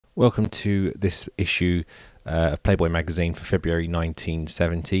Welcome to this issue of Playboy magazine for February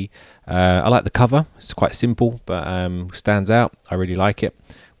 1970. I like the cover. It's quite simple, but stands out. I really like it.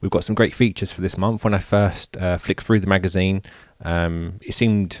 We've got some great features for this month. When I first flicked through the magazine, it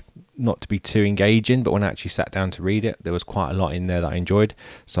seemed not to be too engaging, but when I actually sat down to read it, there was quite a lot in there that I enjoyed.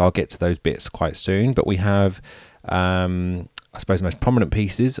 So I'll get to those bits quite soon. But we have, I suppose, the most prominent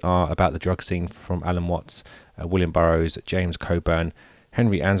pieces are about the drug scene from Alan Watts, William Burroughs, James Coburn,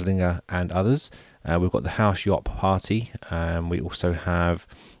 Henry Anslinger and others. We've got the House Yacht Party. We also have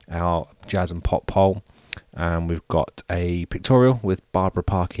our Jazz and Pop poll. We've got a pictorial with Barbara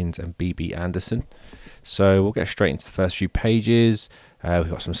Parkins and B.B. Anderson. So we'll get straight into the first few pages. We've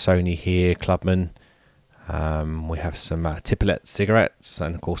got some Sony here, Clubman. We have some Tipolette cigarettes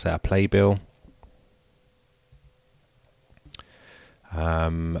and of course our playbill.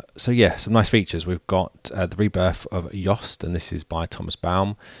 So yeah, some nice features. We've got The Rebirth of Yost, and this is by Thomas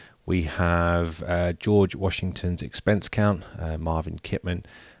Baum. We have George Washington's Expense Count, Marvin Kipman.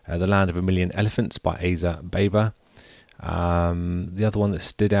 The Land of a Million Elephants by Asa Baber. The other one that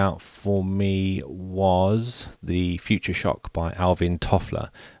stood out for me was The Future Shock by Alvin Toffler,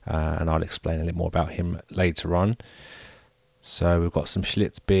 and I'll explain a little more about him later on. So we've got some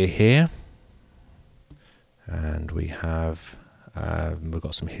Schlitz beer here, and we've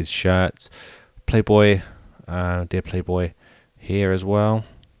got some his shirts, Playboy, Dear Playboy here as well.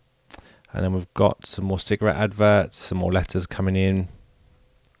 And then we've got some more cigarette adverts, some more letters coming in.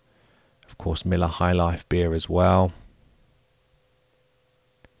 Of course, Miller High Life beer as well.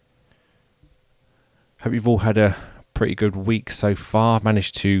 Hope you've all had a pretty good week so far. I've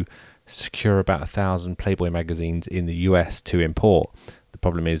managed to secure about 1,000 Playboy magazines in the US to import. The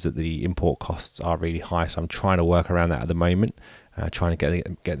problem is that the import costs are really high, so I'm trying to work around that at the moment. Trying to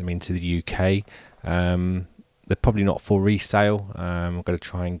get them into the UK. They're probably not for resale. I'm going to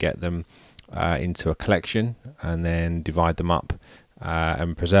try and get them into a collection and then divide them up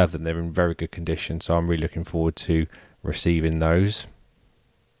and preserve them. They're in very good condition, so I'm really looking forward to receiving those.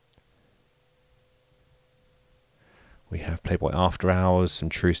 We have Playboy After Hours, some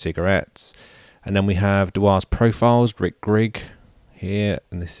True cigarettes, and then we have Dewars Profiles, Rick Grigg here,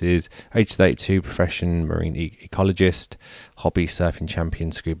 and this is age 32, profession marine ecologist, hobby surfing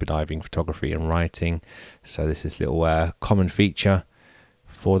champion, scuba diving, photography and writing. So this is a little common feature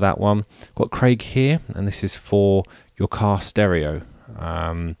for that one. Got Craig here, and this is for your car stereo.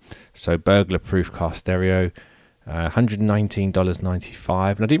 So burglar proof car stereo,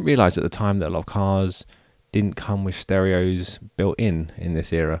 $119.95, and I didn't realize at the time that a lot of cars didn't come with stereos built in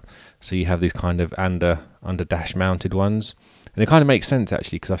this era. So you have these kind of under dash mounted ones. And it kind of makes sense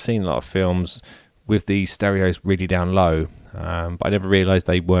actually, because I've seen a lot of films with these stereos really down low, but I never realised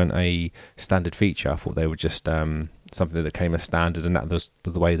they weren't a standard feature. I thought they were just something that came as standard, and that was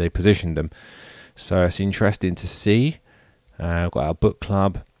the way they positioned them. So it's interesting to see. We've got our book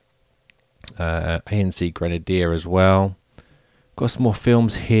club, ANC Grenadier as well. Got some more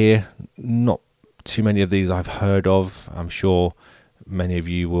films here. Not too many of these I've heard of. I'm sure many of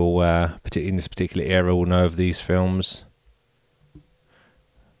you will, particularly in this particular era, will know of these films.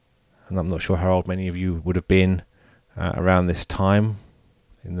 And I'm not sure how old many of you would have been around this time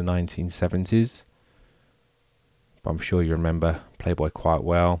in the 1970s. But I'm sure you remember Playboy quite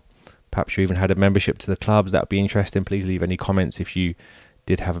well. Perhaps you even had a membership to the clubs. That would be interesting. Please leave any comments if you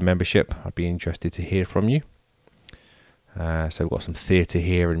did have a membership. I'd be interested to hear from you. So we've got some theatre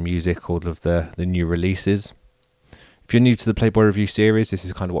here and music, all of the new releases. If you're new to the Playboy Review series, this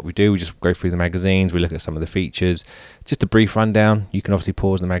is kind of what we do. We just go through the magazines, we look at some of the features. Just a brief rundown. You can obviously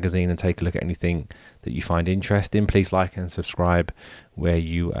pause the magazine and take a look at anything that you find interesting. Please like and subscribe where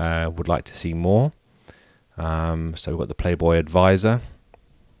you would like to see more. So we've got the Playboy Advisor.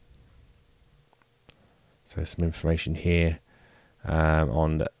 So some information here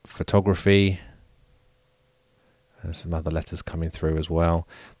on photography. And some other letters coming through as well.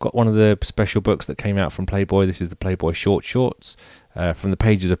 Got one of the special books that came out from Playboy. This is the Playboy Short Shorts. From the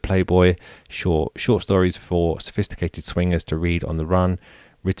pages of Playboy, short stories for sophisticated swingers to read on the run.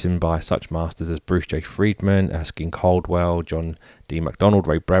 Written by such masters as Bruce J. Friedman, Erskine Caldwell, John D. MacDonald,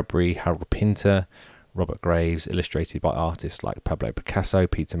 Ray Bradbury, Harold Pinter, Robert Graves. Illustrated by artists like Pablo Picasso,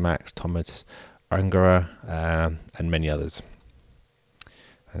 Peter Max, Thomas Ungerer, and many others.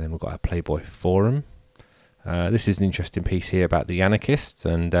 And then we've got our Playboy Forum. This is an interesting piece here about the anarchists,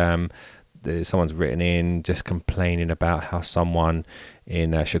 and someone's written in just complaining about how someone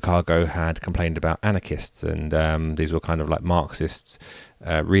in Chicago had complained about anarchists, and these were kind of like Marxists,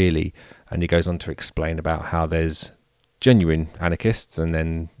 really. And he goes on to explain about how there's genuine anarchists and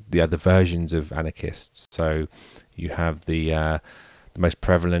then the other versions of anarchists. So you have the The most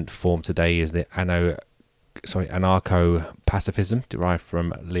prevalent form today is the anarcho-pacifism, derived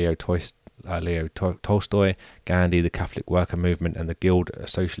from Leo Tolstoy, Gandhi, the Catholic worker movement, and the guild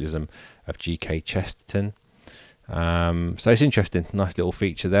socialism of G.K. Chesterton. So it's interesting, nice little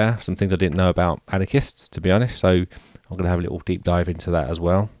feature there. Some things I didn't know about anarchists, to be honest, so I'm going to have a little deep dive into that as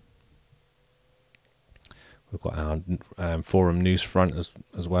well. We've got our forum news front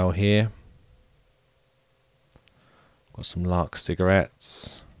as well here. Got some Lark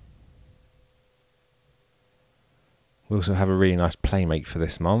cigarettes. We also have a really nice Playmate for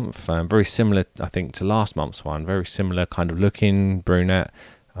this month. Very similar, I think, to last month's one. Very similar kind of looking, brunette.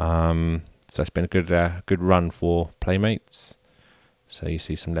 So it's been a good run for Playmates. So you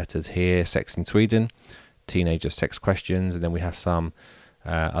see some letters here: sex in Sweden, teenager sex questions, and then we have some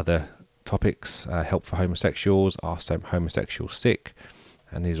other topics: help for homosexuals, are homosexuals sick?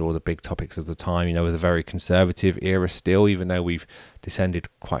 And these are all the big topics of the time. You know, with a very conservative era still, even though we've descended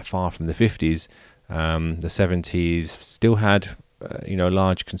quite far from the 50s. The 70s still had, you know, a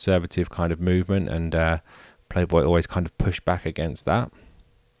large conservative kind of movement, and Playboy always kind of pushed back against that.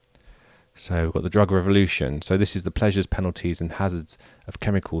 So we've got the drug revolution. So this is the pleasures, penalties, and hazards of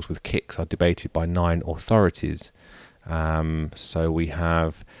chemicals with kicks are debated by 9 authorities. So we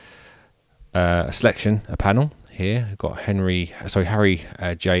have a selection, a panel here. We've got Harry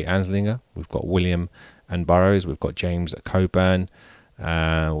J. Anslinger. We've got William and Burroughs. We've got James Coburn.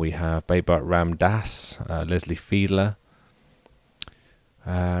 We have Baber Ramdas, Leslie Fiedler,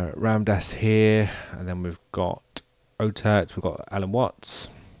 Ramdas here, and then we've got Otert, we've got Alan Watts,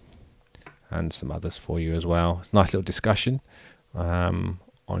 and some others for you as well. It's a nice little discussion on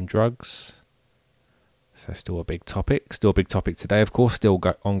drugs. So still a big topic today, of course, still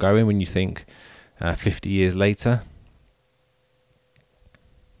ongoing when you think 50 years later.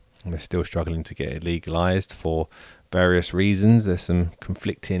 We're still struggling to get it legalized for various reasons. There's some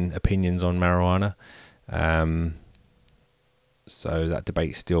conflicting opinions on marijuana. So that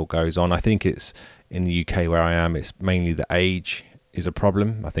debate still goes on. I think it's in the UK where I am, it's mainly the age is a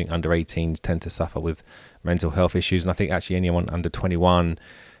problem. I think under 18s tend to suffer with mental health issues. And I think actually anyone under 21,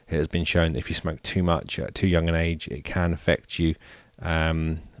 it has been shown that if you smoke too much at too young an age, it can affect you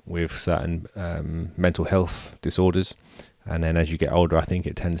with certain mental health disorders. And then as you get older, I think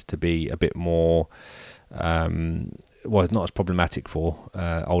it tends to be a bit more, well, it's not as problematic for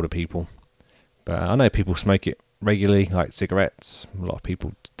older people. But I know people smoke it regularly, like cigarettes. A lot of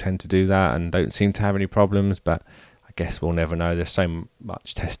people tend to do that and don't seem to have any problems, but I guess we'll never know. There's so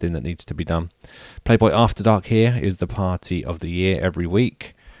much testing that needs to be done. Playboy After Dark here is the party of the year every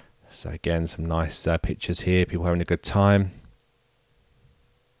week. So again, some nice pictures here, people having a good time.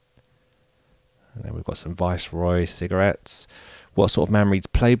 And then we've got some Viceroy cigarettes. What sort of man reads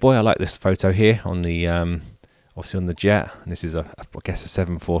Playboy? I like this photo here on the obviously on the jet. And this is I guess a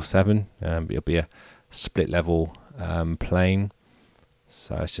 747. It'll be a split level plane.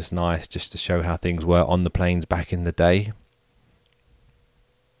 So it's just nice just to show how things were on the planes back in the day.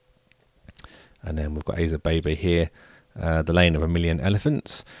 And then we've got Asa Baby here, the Lane of a Million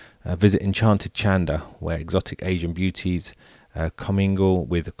Elephants. Visit Enchanted Chanda, where exotic Asian beauties commingle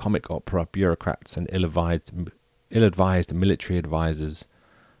with comic opera bureaucrats and ill-advised military advisors.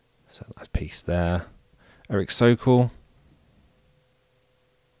 So nice piece there. Eric Sokol.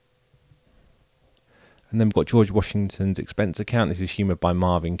 And then we've got George Washington's expense account. This is humoured by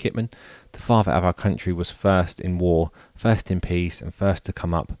Marvin Kitman. The father of our country was first in war, first in peace, and first to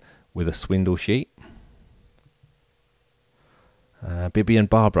come up with a swindle sheet. Bibi and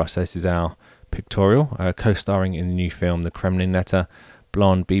Barbara, so this is our pictorial, co-starring in the new film The Kremlin Letter.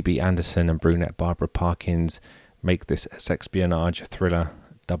 Blonde Bibi Anderson and brunette Barbara Parkins make this sexpionage thriller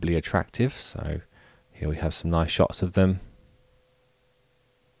doubly attractive. So here we have some nice shots of them.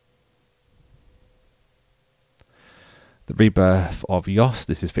 The Rebirth of Yoss,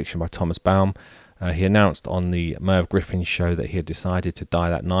 this is fiction by Thomas Baum. He announced on the Merv Griffin show that he had decided to die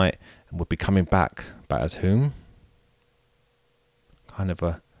that night and would be coming back, but as whom? Kind of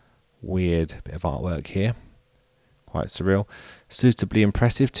a weird bit of artwork here, quite surreal. Suitably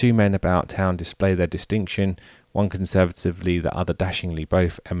impressive, 2 men about town display their distinction, one conservatively, the other dashingly,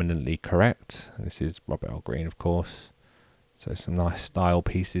 both eminently correct. And this is Robert L. Greene, of course. So some nice style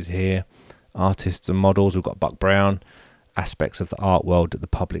pieces here. Artists and models, we've got Buck Brown, aspects of the art world that the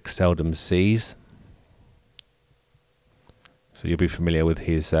public seldom sees. So you'll be familiar with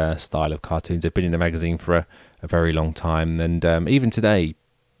his style of cartoons. They've been in the magazine for a very long time, and even today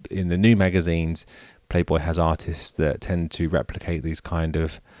in the new magazines, Playboy has artists that tend to replicate these kind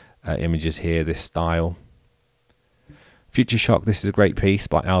of images here, this style. Future Shock, this is a great piece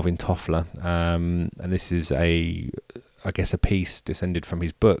by Alvin Toffler, and this is a I guess, a piece descended from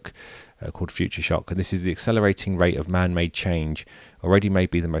his book called Future Shock. And this is: the accelerating rate of man-made change already may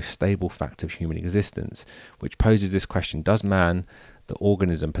be the most stable fact of human existence, which poses this question: does man, the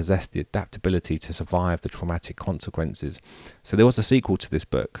organism, possess the adaptability to survive the traumatic consequences? So there was a sequel to this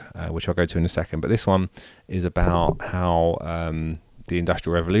book, which I'll go to in a second, but this one is about how the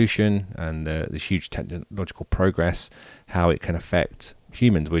Industrial Revolution and the huge technological progress, how it can affect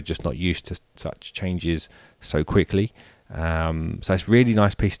humans. We're just not used to such changes so quickly. So it's a really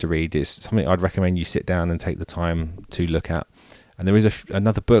nice piece to read. It's something I'd recommend you sit down and take the time to look at. And there is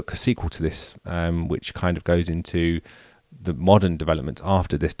another book, a sequel to this, which kind of goes into the modern developments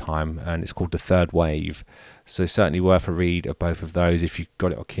after this time, and it's called The Third Wave. So certainly worth a read of both of those. If you've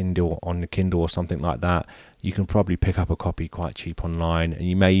got it on the Kindle or something like that, you can probably pick up a copy quite cheap online, and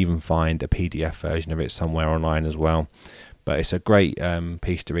you may even find a PDF version of it somewhere online as well. But it's a great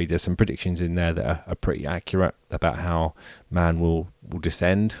piece to read. There's some predictions in there that are pretty accurate about how man will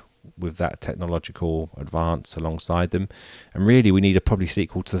descend with that technological advance alongside them. And really, we need a probably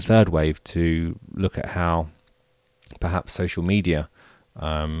sequel to The Third Wave to look at how perhaps social media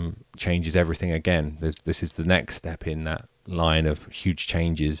changes everything again. This is the next step in that line of huge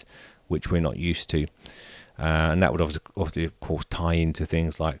changes which we're not used to. And that would obviously, of course, tie into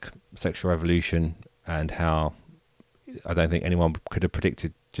things like sexual revolution, and how I don't think anyone could have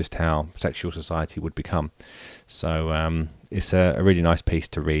predicted just how sexual society would become. So it's a really nice piece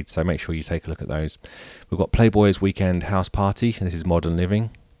to read, so make sure you take a look at those. We've got Playboy's Weekend House Party, and this is Modern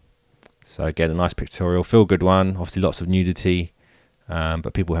Living. So again, a nice pictorial, feel-good one. Obviously lots of nudity,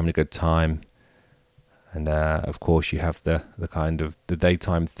 but people having a good time. And of course you have the kind of the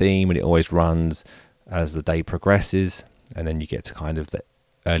daytime theme, and it always runs as the day progresses, and then you get to kind of the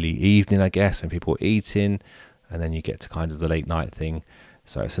early evening, I guess, when people are eating, and then you get to kind of the late night thing.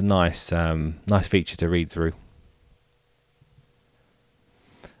 So it's a nice nice feature to read through.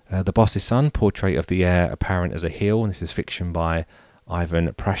 The Boss's Son, Portrait of the Heir Apparent as a Heel, and this is fiction by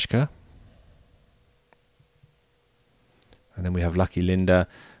Ivan Prashka. And then we have Lucky Linda.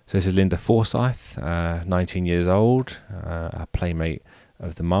 So this is Linda Forsythe, 19 years old, a Playmate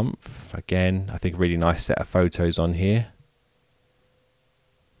of the Month. Again, I think a really nice set of photos on here.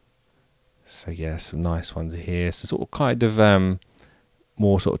 So yeah, some nice ones here. So sort of kind of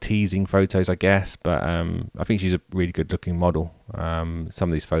more sort of teasing photos, I guess, but I think she's a really good looking model. Some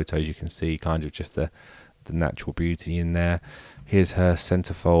of these photos you can see kind of just the natural beauty in there. Here's her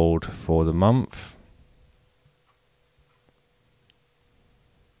centerfold for the month.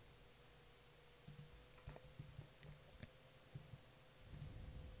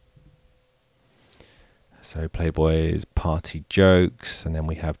 So Playboy's party jokes, and then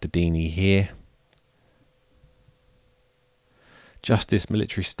we have Dadini here. Justice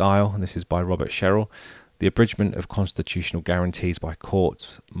Military Style, and this is by Robert Sherrill. The abridgment of constitutional guarantees by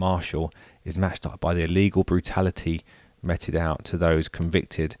courts martial is matched up by the illegal brutality meted out to those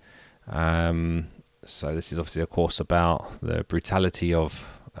convicted. So this is obviously, of course, about the brutality of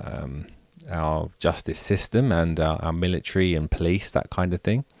our justice system and our military and police, that kind of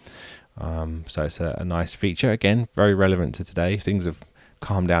thing. So it's a nice feature. Again, very relevant to today. Things have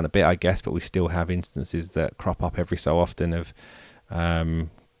calmed down a bit, I guess, but we still have instances that crop up every so often of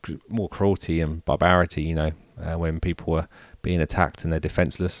more cruelty and barbarity, you know, when people are being attacked and they're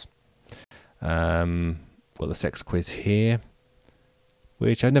defenseless. Got the sex quiz here,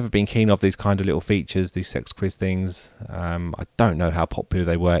 which I've never been keen of, these kind of little features, these sex quiz things. I don't know how popular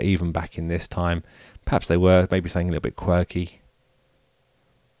they were even back in this time. Perhaps they were, maybe something a little bit quirky.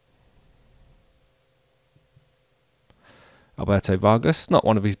 Alberto Vargas, not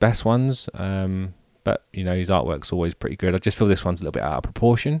one of his best ones, but you know, his artwork's always pretty good. I just feel this one's a little bit out of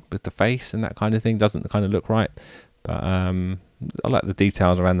proportion with the face and that kind of thing. Doesn't kind of look right, but I like the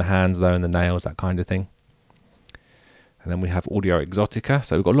details around the hands though, and the nails, that kind of thing. And then we have Audio Exotica.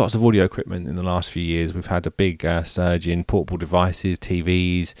 So we've got lots of audio equipment in the last few years. We've had a big surge in portable devices,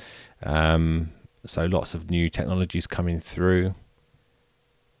 TVs, so lots of new technologies coming through.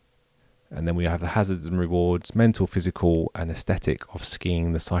 And then we have The Hazards and Rewards, Mental, Physical and Aesthetic of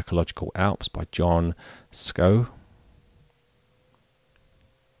Skiing the Psychological Alps by John Scow.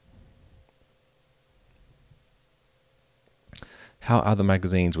 How other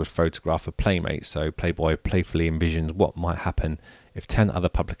magazines would photograph a Playmate. So Playboy playfully envisions what might happen if 10 other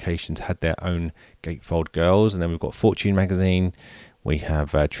publications had their own gatefold girls. And then we've got Fortune magazine. We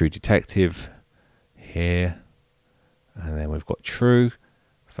have True Detective here. And then we've got True.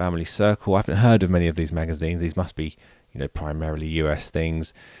 Family Circle. I haven't heard of many of these magazines. These must be, you know, primarily US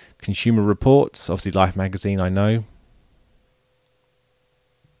things. Consumer Reports, obviously Life magazine, I know.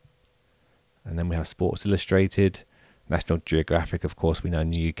 And then we have Sports Illustrated, National Geographic, of course, we know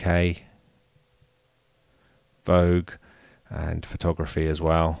in the UK. Vogue and photography as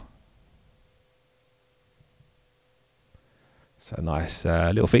well. So nice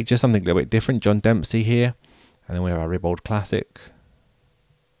little feature, something a little bit different. John Dempsey here. And then we have our Ribbold Classic.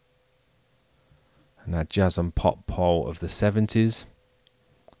 And our jazz and pop pole of the 70s.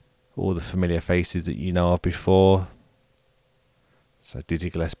 All the familiar faces that you know of before. So Dizzy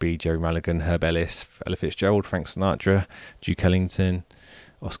Gillespie, Jerry Mulligan, Herb Ellis, Ella Fitzgerald, Frank Sinatra, Duke Ellington,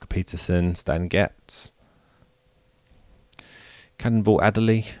 Oscar Peterson, Stan Getz, Cannonball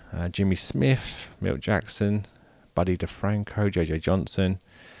Adderley, Jimmy Smith, Milt Jackson, Buddy DeFranco, J.J. Johnson,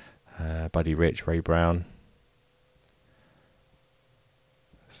 Buddy Rich, Ray Brown.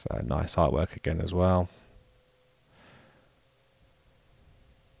 So nice artwork again as well.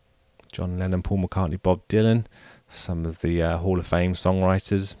 John Lennon, Paul McCartney, Bob Dylan, some of the Hall of Fame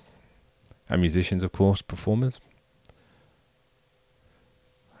songwriters and musicians, of course, performers.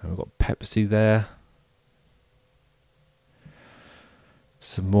 And we've got Pepsi there.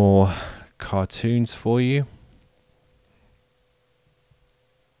 Some more cartoons for you.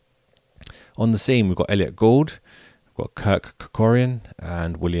 On the scene, we've got Elliot Gould, we've got Kirk Kerkorian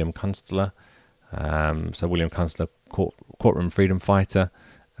and William Kunstler. So William Kunstler, courtroom freedom fighter.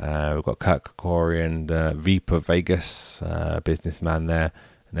 We've got Kirk Kerkorian, the Veep of Vegas businessman there,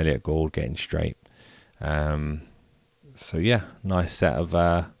 and Elliot Gould getting straight. So yeah, nice set of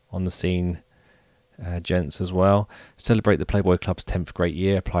on the scene gents as well. Celebrate the Playboy Club's 10th great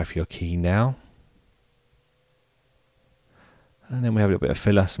year. Apply for your key now. And then we have a little bit of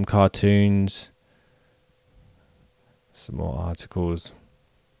filler, some cartoons, some more articles.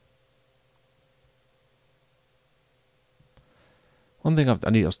 One thing I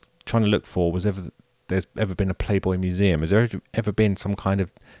was trying to look for was there's ever been a Playboy museum. Has there ever been some kind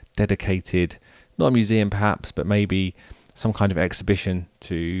of dedicated, not a museum perhaps, but maybe some kind of exhibition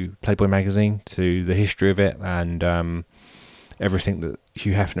to Playboy magazine, to the history of it, and everything that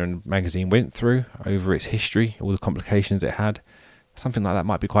Hugh Hefner magazine went through over its history, all the complications it had. Something like that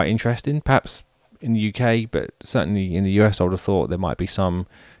might be quite interesting, perhaps in the UK, but certainly in the US I would have thought there might be some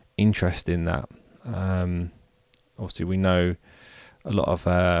interest in that. Obviously we know a lot of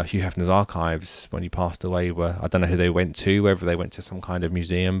Hugh Hefner's archives when he passed away were, I don't know who they went to, whether they went to some kind of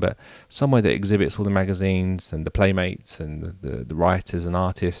museum, but somewhere that exhibits all the magazines and the Playmates and the writers and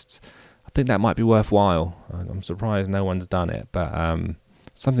artists. I think that might be worthwhile. I'm surprised no one's done it, but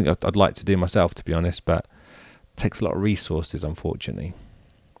something I'd like to do myself, to be honest, but it takes a lot of resources, unfortunately.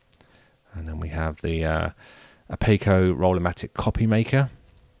 And then we have the Apeco Rollermatic Copy Maker,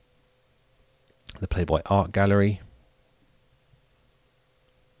 the Playboy Art Gallery,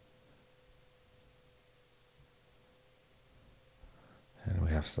 and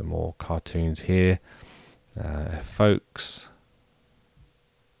we have some more cartoons here. Folks.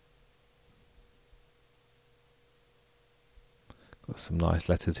 Got some nice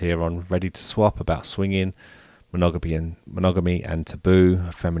letters here on Ready to Swap, about swinging, monogamy and taboo,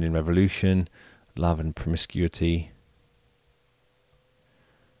 a feminine revolution, love and promiscuity.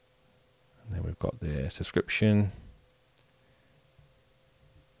 And then we've got the subscription.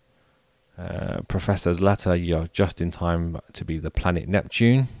 Professor's letter, you're just in time to be the planet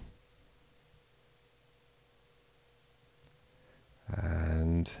Neptune.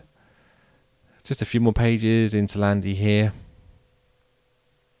 And just a few more pages into Landy here.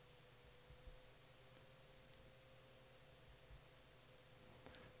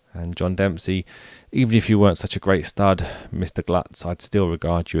 And John Dempsey, even if you weren't such a great stud, Mr. Glutz, I'd still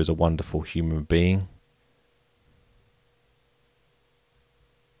regard you as a wonderful human being.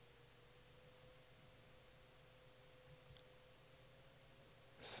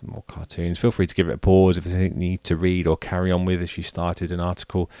 Some more cartoons. Feel free to give it a pause if there's anything you need to read or carry on with if you started an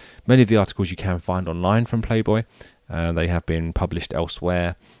article. Many of the articles you can find online from Playboy. They have been published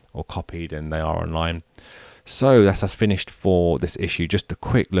elsewhere or copied, and they are online. So that's us finished for this issue. Just a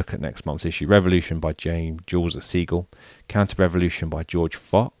quick look at next month's issue. Revolution by Jules Siegel. Counter-Revolution by George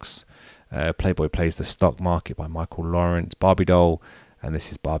Fox. Playboy Plays the Stock Market by Michael Lawrence. Barbie Doll, and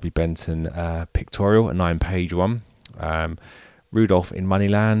this is Barbie Benton pictorial, a 9-page one. Rudolph in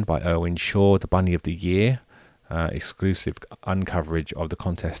Moneyland by Irwin Shaw, the Bunny of the Year, exclusive uncoverage of the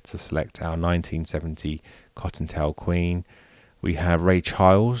contest to select our 1970 Cottontail Queen. We have Ray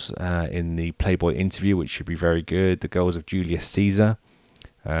Charles in the Playboy interview, which should be very good. The Girls of Julius Caesar.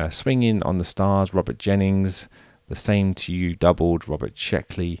 Swinging on the Stars, Robert Jennings. The Same to You Doubled, Robert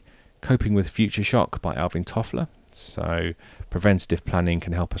Sheckley. Coping with Future Shock by Alvin Toffler. So preventative planning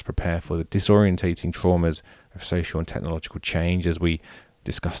can help us prepare for the disorientating traumas of social and technological change as we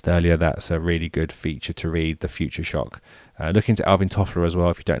discussed earlier, that's a really good feature to read, The Future Shock. Look into Alvin Toffler as well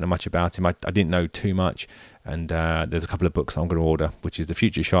if you don't know much about him. I didn't know too much, and there's a couple of books I'm going to order, which is The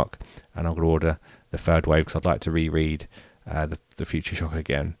Future Shock, and I'm going to order The Third Wave because I'd like to reread the Future Shock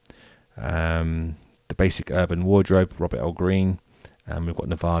again. The Basic Urban Wardrobe, Robert L. Greene, and we've got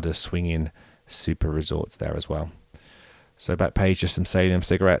Nevada Swinging Super Resorts there as well. So back page, just some Salem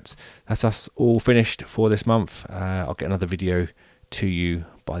cigarettes. That's us all finished for this month. I'll get another video to you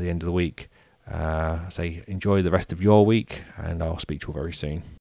by the end of the week. So enjoy the rest of your week, and I'll speak to you all very soon.